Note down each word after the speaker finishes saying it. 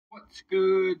What's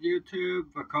good,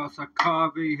 YouTube? Because of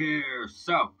Coffee here.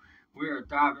 So, we're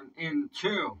diving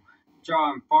into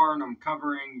John Farnham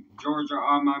covering Georgia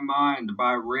on My Mind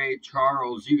by Ray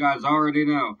Charles. You guys already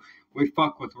know we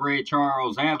fuck with Ray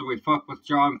Charles and we fuck with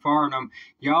John Farnham.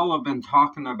 Y'all have been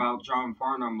talking about John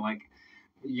Farnham like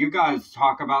you guys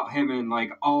talk about him in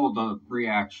like all the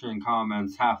reaction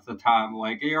comments half the time.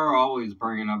 Like you're always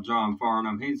bringing up John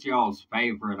Farnham. He's y'all's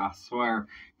favorite, I swear.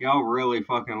 Y'all really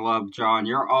fucking love John.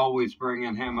 You're always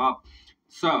bringing him up.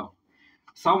 So,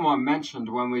 someone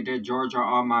mentioned when we did Georgia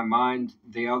on My Mind,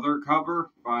 the other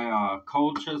cover by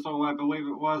Cold Chisel, I believe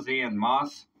it was. Ian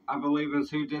Moss, I believe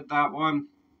is who did that one.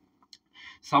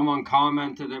 Someone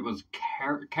commented it was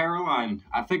Caroline.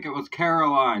 I think it was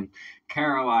Caroline.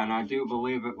 Caroline, I do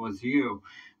believe it was you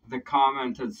that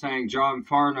commented saying John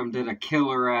Farnham did a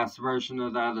killer-ass version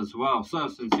of that as well. So,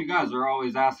 since you guys are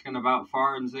always asking about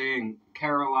Farnsey and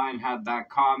Caroline had that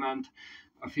comment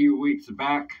a few weeks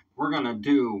back, we're going to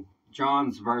do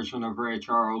John's version of Ray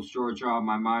Charles, Georgia on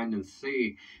My Mind, and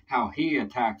see how he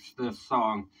attacks this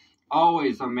song.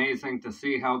 Always amazing to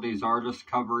see how these artists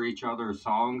cover each other's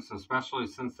songs, especially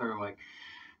since they're like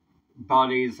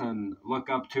buddies and look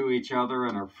up to each other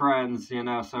and are friends, you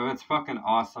know. So it's fucking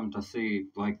awesome to see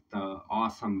like the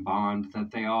awesome bond that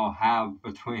they all have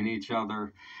between each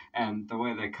other and the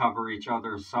way they cover each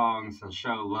other's songs and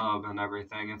show love and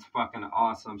everything. It's fucking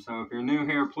awesome. So if you're new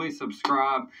here, please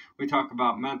subscribe. We talk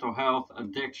about mental health,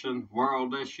 addiction,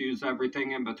 world issues,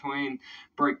 everything in between.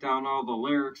 Break down all the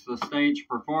lyrics, the stage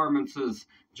performances.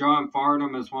 John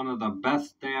Farnham is one of the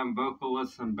best damn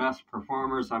vocalists and best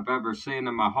performers I've ever seen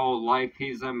in my whole life.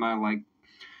 He's in my like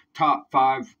top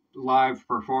 5 live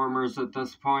performers at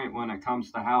this point when it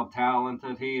comes to how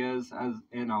talented he is as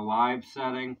in a live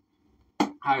setting.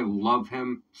 I love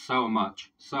him so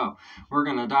much. So, we're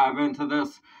going to dive into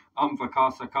this.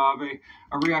 Vakasa Kavi,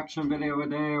 a reaction video a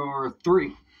day or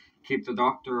 3. Keep the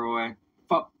doctor away.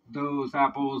 Fuck those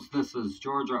apples. This is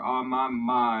Georgia on My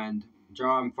Mind.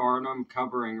 John Farnham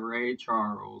covering Ray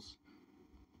Charles.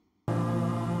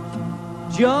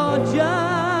 Georgia,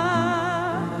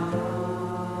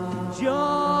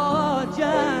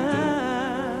 Georgia,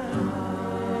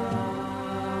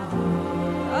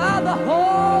 the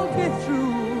whole way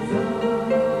through.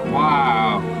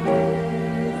 Wow.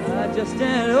 Just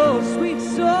an old sweet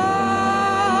song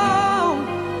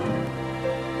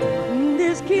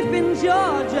is keeping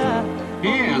Georgia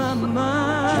on my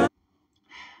mind.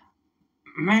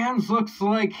 Mans looks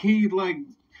like he like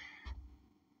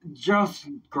just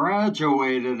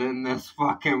graduated in this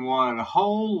fucking one.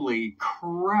 Holy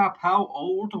crap, how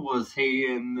old was he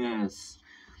in this?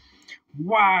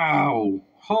 Wow.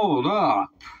 Hold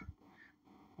up.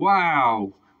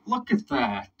 Wow. Look at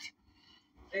that.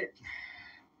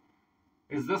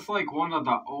 Is this like one of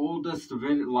the oldest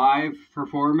live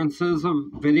performances of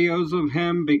videos of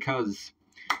him? Because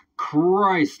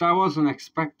Christ, I wasn't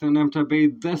expecting him to be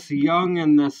this young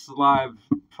in this live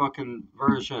fucking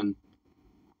version.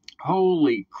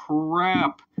 Holy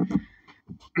crap.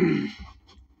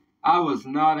 I was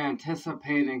not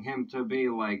anticipating him to be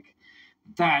like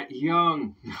that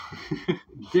young.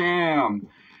 Damn.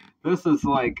 This is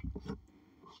like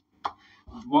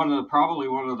probably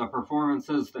one of the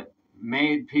performances that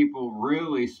made people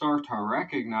really start to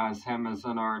recognize him as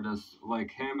an artist.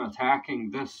 Like him attacking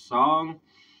this song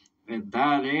at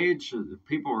that age,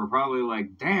 people were probably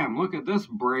like, damn, look at this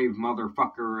brave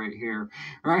motherfucker right here,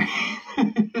 right?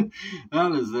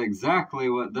 That is exactly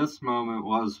what this moment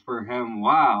was for him.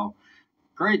 Wow.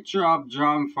 Great job,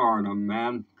 John Farnham,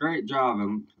 man. Great job.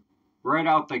 And right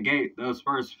out the gate, those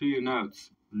first few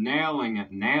notes, nailing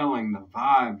it, nailing the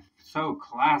vibe. So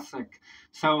classic,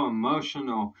 so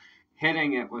emotional,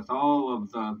 hitting it with all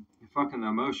of the fucking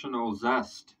emotional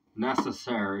zest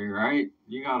necessary, right?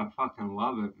 You gotta fucking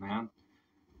love it, man.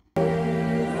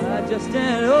 Just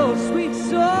an old sweet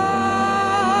song,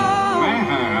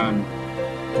 man,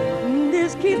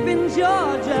 is keeping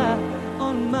Georgia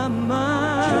on my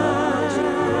mind.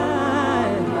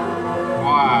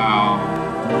 Wow.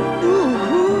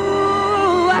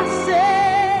 Ooh, I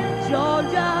said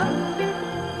Georgia,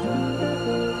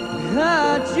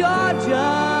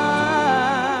 Georgia.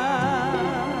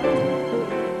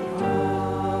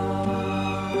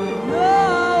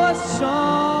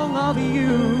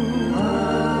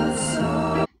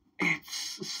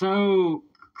 So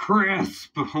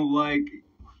crisp, like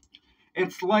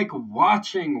it's like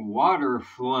watching water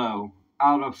flow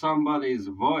out of somebody's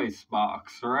voice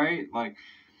box, right? Like,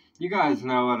 you guys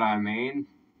know what I mean.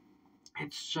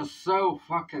 It's just so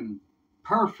fucking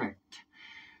perfect.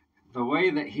 The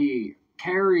way that he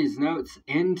carries notes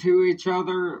into each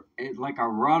other like a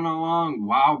run along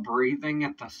while breathing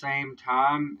at the same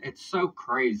time. It's so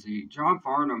crazy. John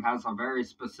Farnham has a very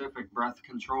specific breath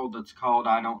control that's called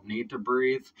I don't need to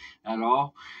breathe at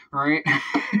all, right?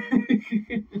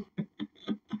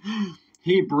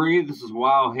 He breathes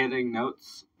while hitting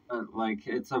notes. Like,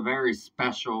 it's a very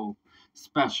special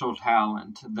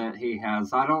talent that he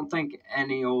has. I don't think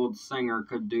any old singer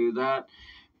could do that.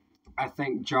 I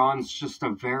think John's just a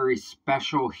very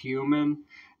special human,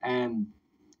 and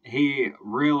he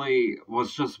really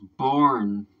was just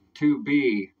born to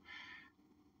be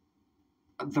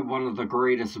one of the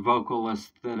greatest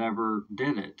vocalists that ever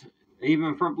did it.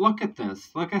 Even from, look at this,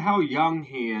 look at how young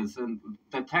he is, and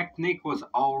the technique was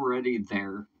already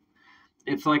there.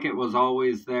 It's like it was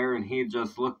always there, and he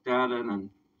just looked at it, and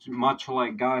much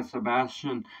like Guy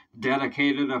Sebastian,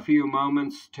 dedicated a few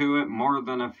moments to it, more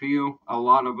than a few, a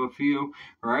lot of a few,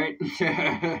 right?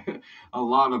 A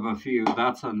lot of a few,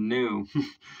 that's a new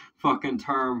fucking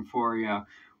term for you.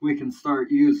 We can start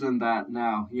using that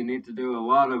now. You need to do a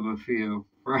lot of a few,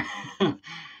 right?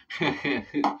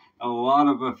 A lot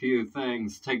of a few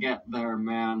things to get there,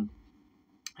 man.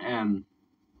 And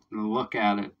look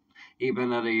at it.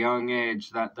 Even at a young age,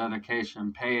 that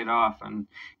dedication paid off, and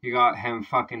you got him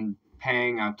fucking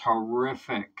paying a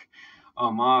terrific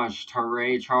homage to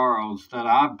Ray Charles that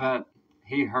I bet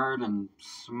he heard and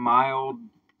smiled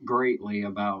greatly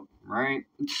about, right?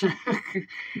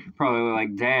 Probably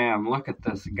like, damn, look at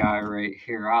this guy right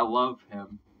here. I love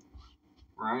him,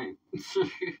 right?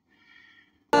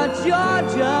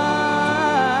 Georgia.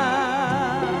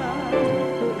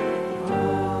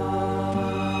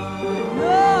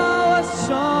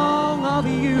 Song of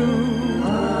you,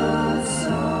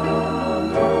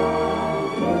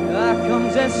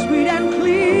 comes as sweet and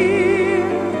clear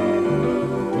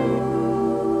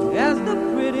as the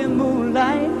pretty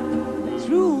moonlight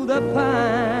through the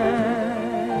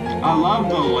pine. I love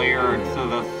the lyrics of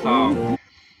this song.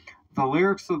 The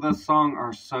lyrics of this song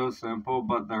are so simple,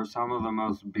 but they're some of the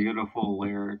most beautiful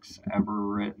lyrics ever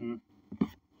written.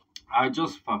 I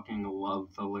just fucking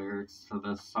love the lyrics to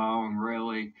this song,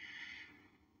 really.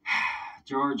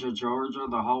 Georgia, Georgia,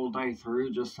 the whole day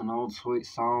through, just an old sweet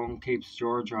song, keeps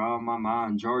Georgia on my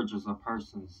mind. Georgia's a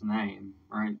person's name,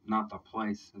 right? Not the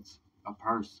place, it's a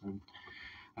person.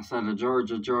 I said,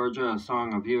 Georgia, Georgia, a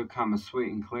song of you, come as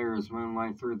sweet and clear as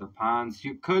moonlight through the pines.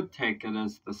 You could take it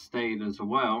as the state as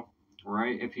well,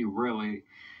 right? If you really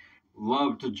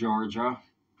loved Georgia.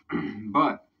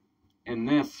 But in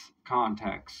this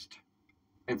context,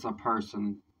 it's a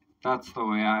person. That's the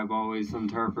way I've always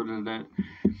interpreted it.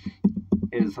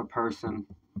 Is a person.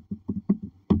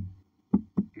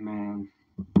 Man,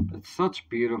 it's such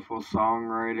beautiful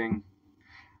songwriting.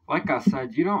 Like I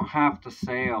said, you don't have to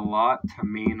say a lot to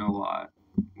mean a lot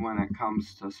when it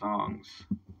comes to songs.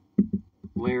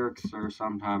 Lyrics are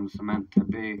sometimes meant to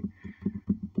be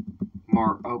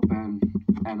more open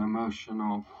and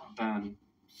emotional than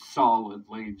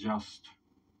solidly just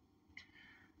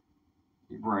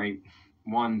right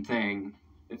one thing.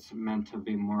 It's meant to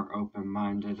be more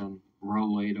open-minded and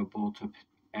relatable to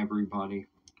everybody.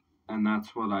 And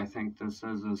that's what I think this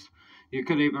is you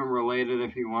could even relate it,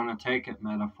 if you want to take it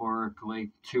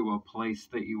metaphorically, to a place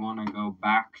that you want to go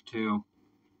back to,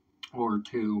 or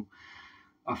to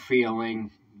a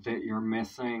feeling that you're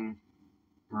missing,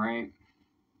 right?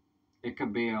 It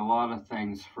could be a lot of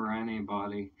things for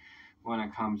anybody when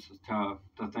it comes to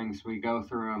the things we go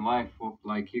through in life.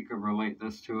 Like, you could relate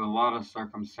this to a lot of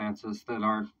circumstances that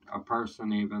aren't a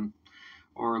person even,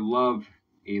 or love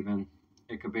even.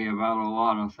 It could be about a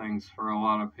lot of things for a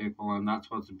lot of people, and that's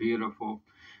what's beautiful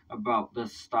about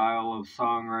this style of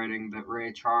songwriting that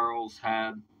Ray Charles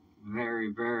had.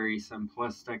 Very, very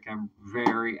simplistic and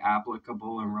very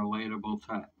applicable and relatable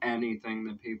to anything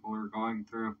that people are going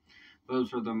through.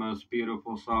 Those are the most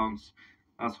beautiful songs.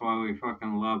 That's why we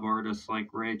fucking love artists like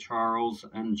Ray Charles.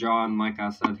 And John, like I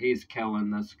said, he's killing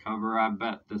this cover. I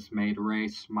bet this made Ray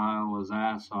smile his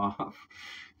ass off.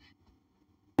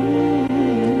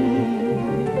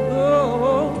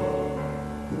 Oh,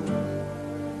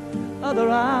 other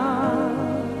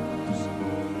arms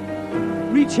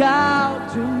reach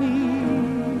out to me,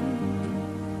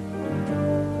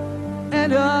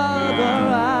 and other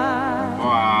eyes,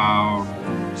 wow,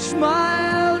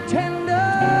 smile tenderly.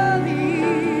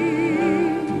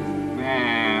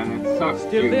 Man, it sucks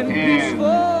Still you in in.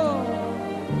 peaceful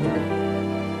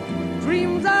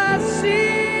dreams I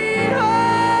see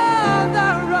on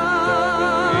the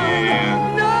run.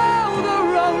 Man. No, the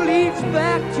road leads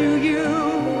back to you,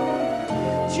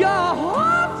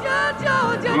 Georgia,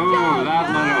 Georgia, Ooh, that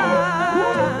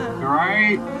Georgia. little,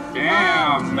 right?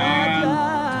 Damn, man.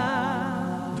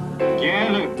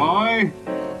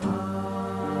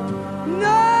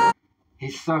 He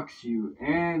sucks you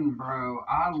in, bro.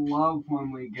 I love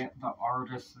when we get the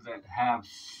artists that have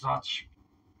such,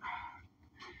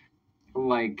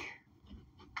 like,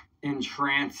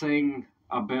 entrancing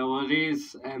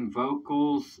abilities and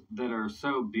vocals that are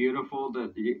so beautiful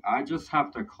that I just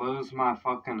have to close my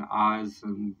fucking eyes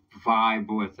and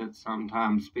vibe with it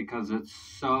sometimes because it's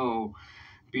so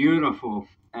beautiful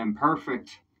and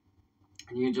perfect.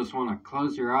 And you just want to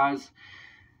close your eyes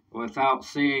without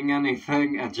seeing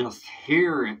anything and just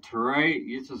hear it, right?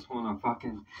 You just want to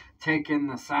fucking take in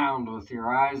the sound with your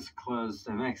eyes closed.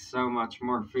 It makes so much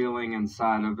more feeling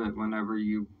inside of it whenever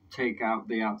you take out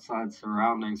the outside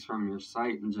surroundings from your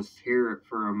sight and just hear it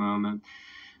for a moment.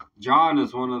 John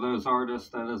is one of those artists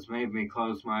that has made me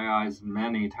close my eyes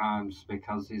many times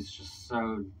because he's just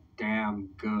so damn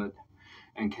good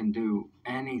and can do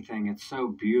anything. It's so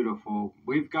beautiful.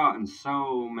 We've gotten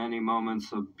so many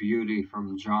moments of beauty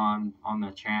from John on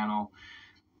the channel.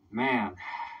 Man,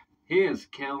 he is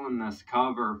killing this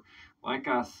cover. Like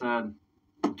I said,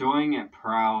 doing it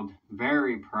proud,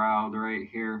 very proud right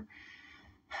here.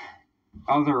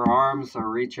 Other arms that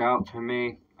reach out to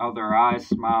me, other eyes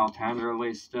smile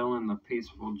tenderly, still in the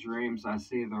peaceful dreams. I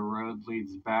see the road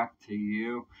leads back to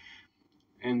you.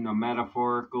 In the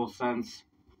metaphorical sense,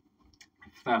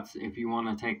 if you want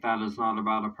to take that as not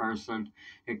about a person,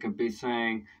 it could be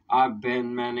saying, I've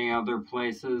been many other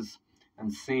places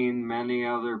and seen many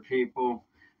other people,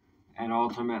 and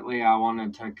ultimately I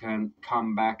wanted to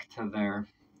come back to there,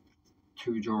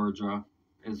 to Georgia,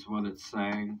 is what it's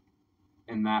saying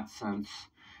in that sense.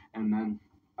 And then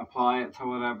apply it to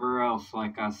whatever else.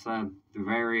 Like I said,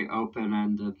 very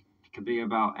open-ended. It could be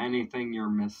about anything you're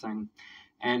missing,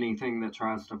 anything that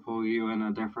tries to pull you in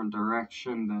a different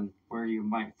direction than where you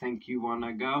might think you want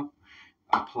to go.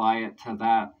 Apply it to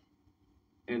that.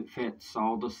 It fits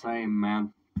all the same,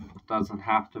 man. It doesn't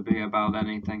have to be about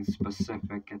anything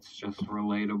specific. It's just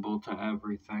relatable to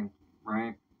everything,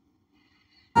 right?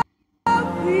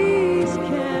 Peace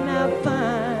can I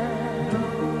find?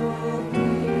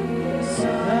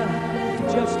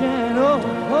 Just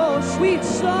an sweet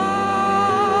song.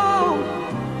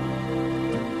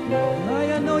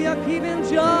 I know you're keeping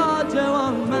Georgia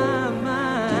on my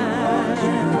mind.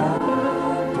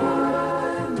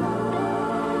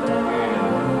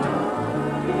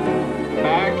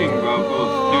 Backing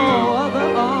vocals too. Other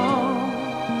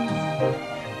arms,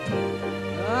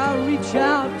 I'll reach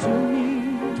out to me.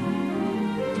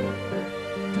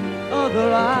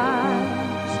 Other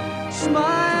eyes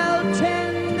smile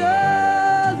tenderly.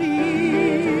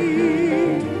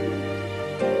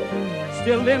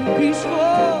 Still in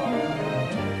peaceful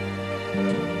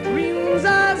dreams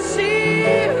I see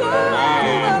on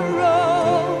the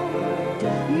road.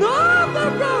 No, the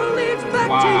road leads back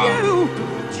to you.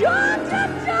 Georgia,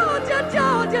 Georgia,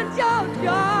 Georgia, Georgia,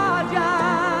 Georgia.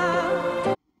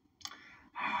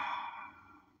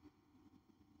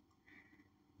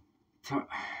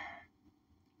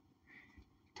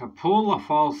 To pull a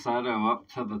falsetto up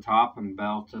to the top and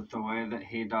belt it the way that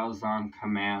he does on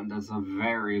command is a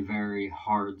very, very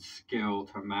hard skill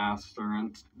to master.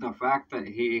 And the fact that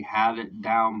he had it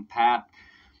down pat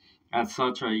at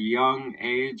such a young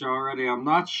age already, I'm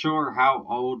not sure how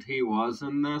old he was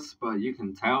in this, but you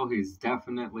can tell he's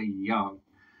definitely young.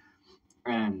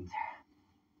 And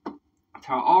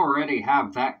to already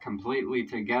have that completely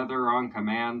together on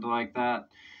command like that,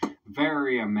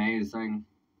 very amazing.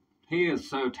 He is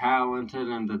so talented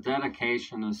and the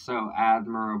dedication is so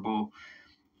admirable.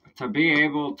 To be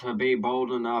able to be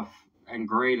bold enough and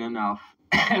great enough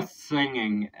at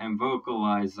singing and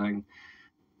vocalizing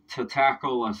to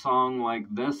tackle a song like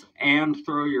this and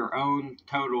throw your own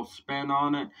total spin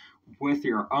on it with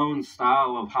your own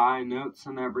style of high notes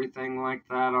and everything like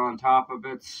that on top of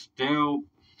it, still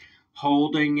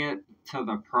holding it to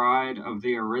the pride of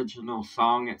the original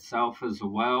song itself as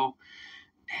well.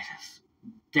 It is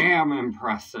damn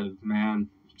impressive, man.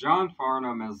 John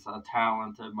Farnham is a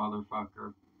talented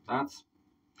motherfucker. That's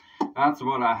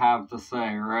what I have to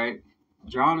say, right?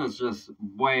 John is just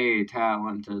way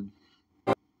talented.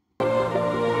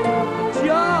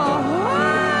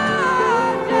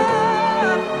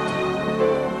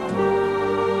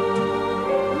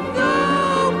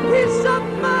 no peace of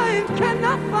mind can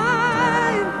I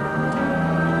find.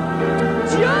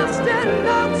 Just an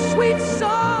old sweet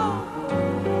song.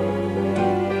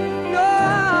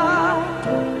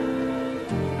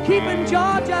 Keeping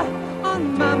Georgia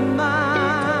on my mind.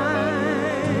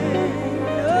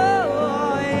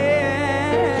 Oh, yeah.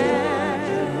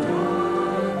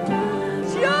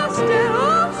 Just an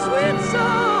old sweet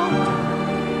song.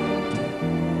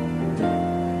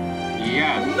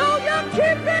 Yes. No, you're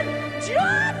keeping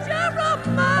Georgia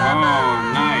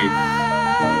Oh, nice.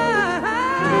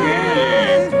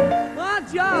 Yeah. Oh,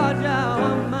 Georgia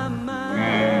on my mind.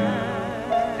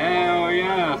 Yeah. Hell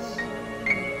yes.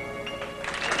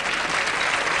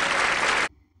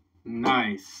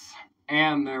 Nice.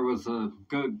 And there was a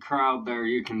good crowd there.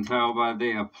 You can tell by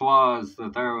the applause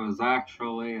that there was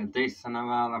actually a decent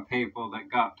amount of people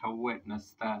that got to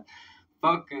witness that.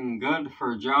 Fucking good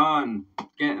for John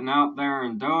getting out there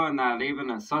and doing that even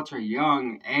at such a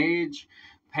young age,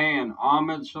 paying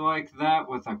homage like that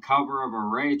with a cover of a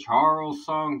Ray Charles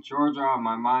song. Georgia on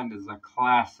My Mind is a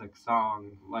classic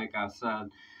song, like I said.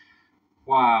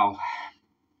 Wow.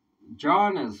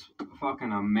 John is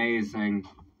fucking amazing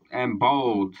and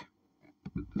bold.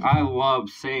 I love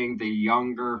seeing the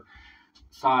younger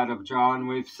side of John.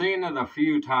 We've seen it a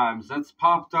few times. It's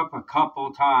popped up a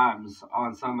couple times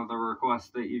on some of the requests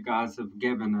that you guys have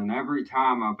given, and every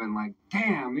time I've been like,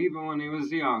 damn, even when he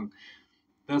was young.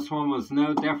 This one was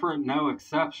no different, no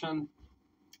exception.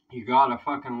 You gotta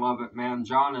fucking love it, man.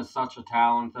 John is such a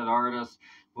talented artist.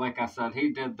 Like I said,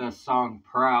 he did this song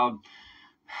proud.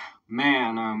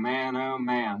 Man, oh man, oh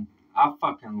man. I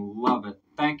fucking love it.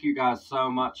 Thank you guys so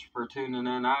much for tuning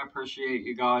in. I appreciate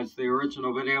you guys. The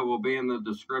original video will be in the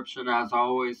description as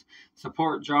always.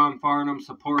 Support John Farnham.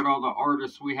 Support all the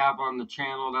artists we have on the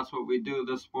channel. That's what we do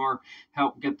this for.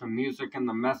 Help get the music and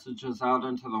the messages out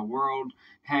into the world.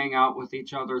 Hang out with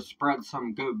each other. Spread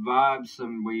some good vibes.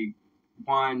 And we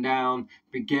wind down,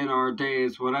 begin our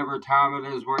days, whatever time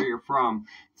it is where you're from.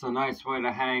 It's a nice way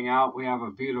to hang out. We have a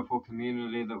beautiful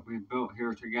community that we've built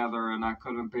here together, and I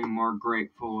couldn't be more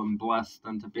grateful and blessed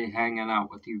than to be hanging out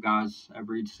with you guys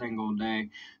every single day,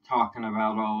 talking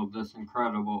about all of this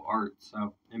incredible art.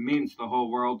 So it means the whole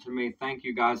world to me. Thank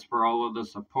you guys for all of the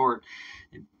support.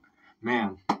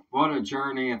 Man, what a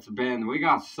journey it's been. We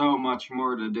got so much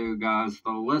more to do, guys.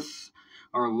 The lists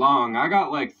are long. I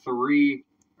got like 3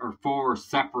 or 4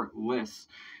 separate lists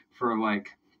for like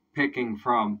picking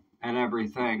from and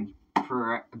everything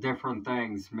for different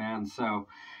things, man. So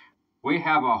we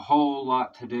have a whole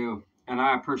lot to do, and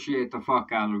I appreciate the fuck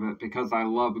out of it because I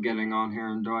love getting on here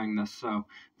and doing this. So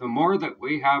the more that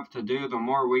we have to do, the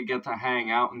more we get to hang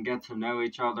out and get to know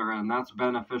each other, and that's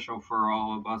beneficial for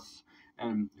all of us.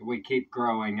 And we keep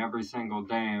growing every single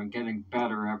day and getting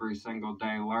better every single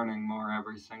day, learning more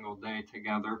every single day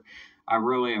together. I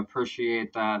really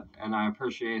appreciate that, and I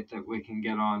appreciate that we can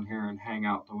get on here and hang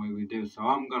out the way we do. So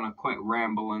I'm going to quit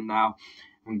rambling now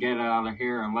and get out of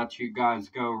here and let you guys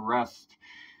go rest.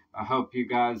 I hope you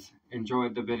guys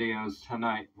enjoyed the videos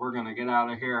tonight. We're going to get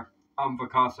out of here. I'm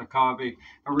Vakasa Kavi.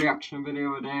 A reaction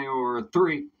video a day or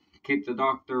 3. Keep the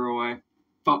doctor away.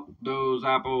 Fuck those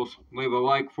apples. Leave a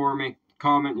like for me.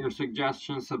 Comment your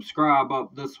suggestions. Subscribe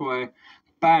up this way.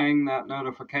 Bang that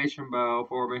notification bell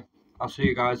for me. I'll see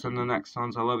you guys in the next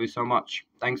ones. I love you so much.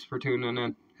 Thanks for tuning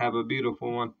in. Have a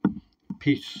beautiful one.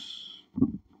 Peace.